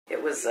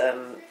it was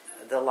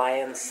the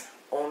Lions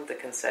owned the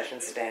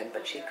concession stand,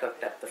 but she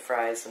cooked up the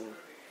fries and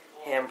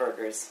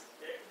hamburgers.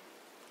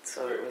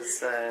 So it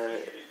was,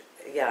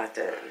 yeah,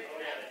 to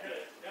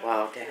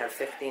have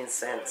 15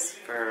 cents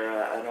for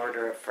an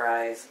order of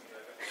fries,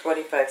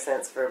 25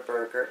 cents for a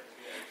burger.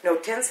 No,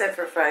 10 cents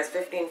for fries,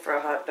 15 for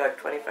a hot dog,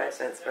 25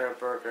 cents for a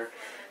burger,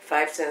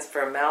 5 cents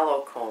for a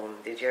mallow cone.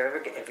 Have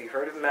you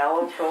heard of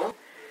mallow cone?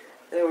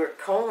 There were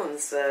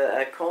cones,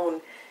 a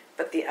cone,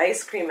 but the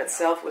ice cream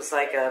itself was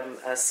like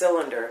a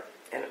cylinder,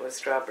 and it was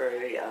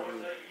strawberry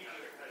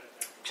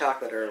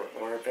chocolate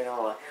or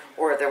vanilla,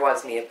 or there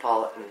was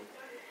Neapolitan.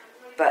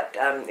 But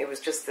it was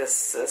just this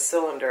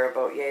cylinder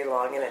about yay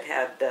long, and it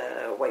had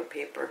white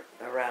paper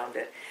around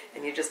it,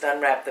 and you just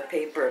unwrapped the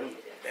paper and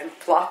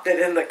plopped it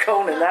in the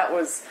cone, and that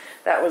was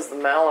the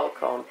mallow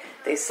cone.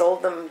 They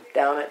sold them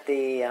down at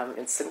the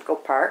in Simcoe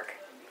Park,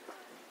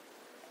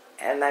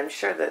 and I'm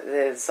sure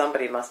that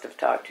somebody must have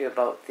talked to you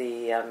about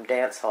the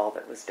dance hall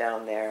that was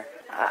down there.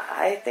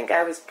 I think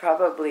I was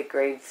probably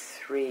grade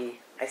 3.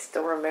 I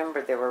still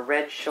remember there were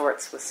red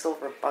shorts with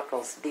silver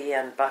buckles,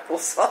 DN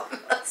buckles on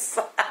the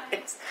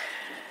sides,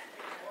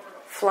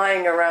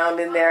 flying around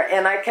in there.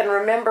 And I can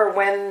remember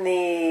when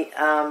the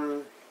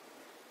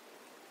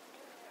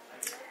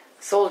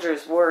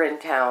soldiers were in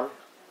town,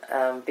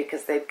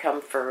 because they'd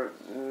come for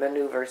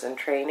maneuvers and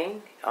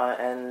training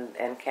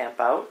and camp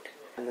out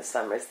in the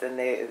summers. Then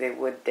they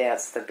would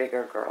dance, the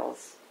bigger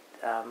girls.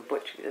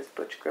 Has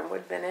Butch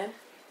Grimwood been in?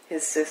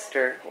 His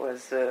sister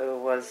was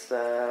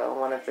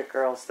one of the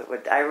girls that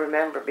would. I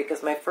remember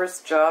because my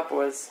first job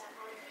was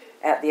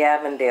at the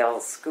Avondale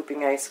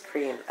scooping ice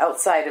cream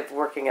outside of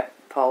working at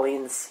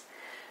Pauline's,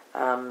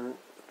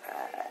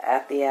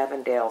 at the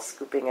Avondale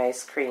scooping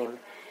ice cream,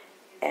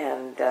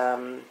 and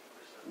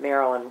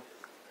Marilyn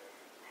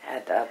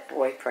had a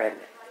boyfriend,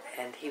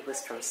 and he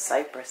was from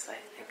Cyprus, I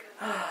think.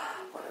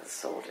 One of the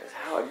soldiers.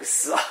 How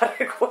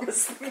exotic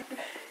was that?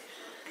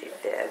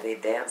 They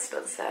danced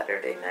on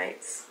Saturday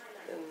nights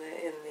in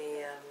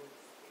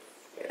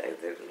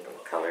the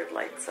little colored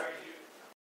lights on.